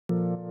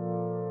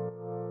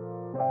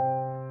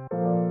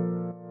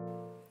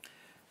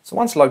So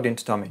once logged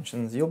into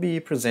Dimensions, you'll be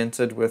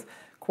presented with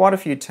quite a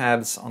few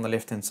tabs on the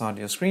left-hand side of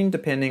your screen,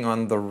 depending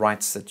on the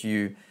rights that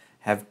you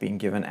have been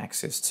given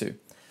access to.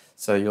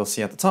 So you'll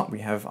see at the top we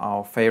have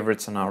our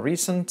favorites and our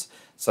recent.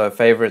 So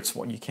favorites,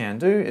 what you can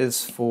do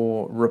is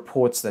for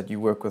reports that you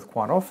work with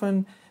quite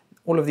often,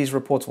 all of these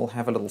reports will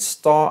have a little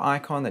star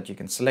icon that you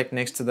can select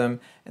next to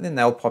them, and then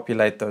they'll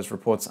populate those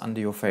reports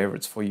under your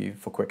favorites for you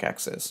for quick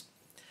access.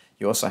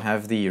 You also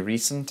have the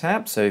recent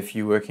tab, so if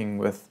you're working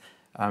with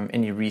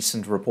any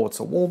recent reports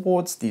or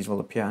wallboards, these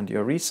will appear under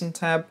your recent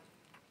tab.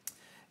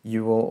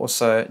 You will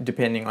also,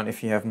 depending on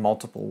if you have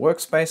multiple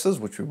workspaces,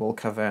 which we will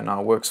cover in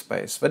our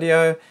workspace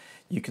video,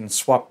 you can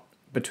swap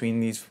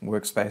between these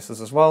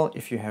workspaces as well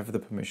if you have the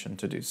permission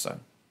to do so.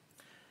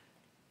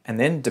 And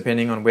then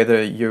depending on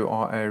whether you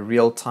are a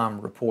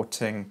real-time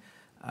reporting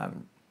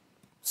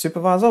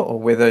supervisor or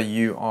whether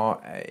you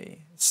are a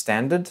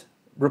standard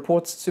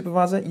reports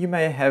supervisor, you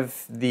may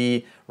have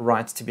the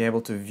right to be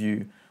able to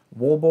view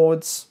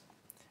wallboards.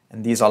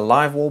 And these are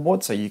live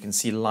wallboards, so you can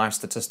see live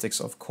statistics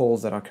of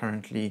calls that are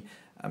currently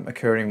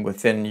occurring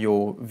within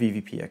your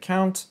VVP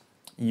account.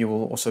 You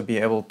will also be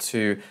able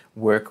to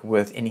work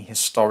with any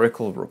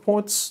historical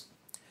reports,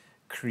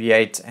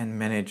 create and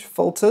manage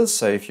filters.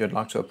 So if you'd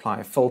like to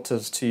apply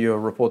filters to your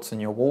reports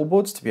and your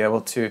wallboards to be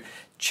able to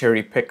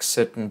cherry pick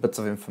certain bits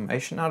of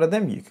information out of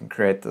them, you can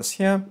create this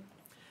here.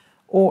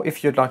 Or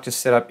if you'd like to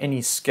set up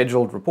any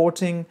scheduled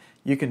reporting,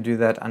 you can do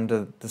that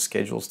under the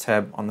Schedules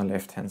tab on the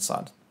left-hand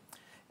side.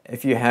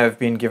 If you have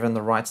been given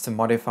the rights to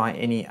modify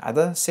any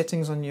other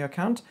settings on your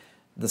account,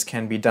 this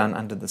can be done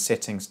under the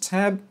Settings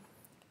tab.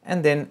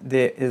 And then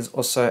there is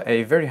also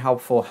a very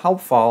helpful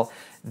help file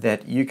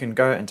that you can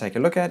go and take a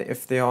look at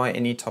if there are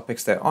any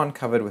topics that aren't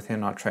covered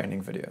within our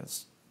training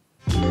videos.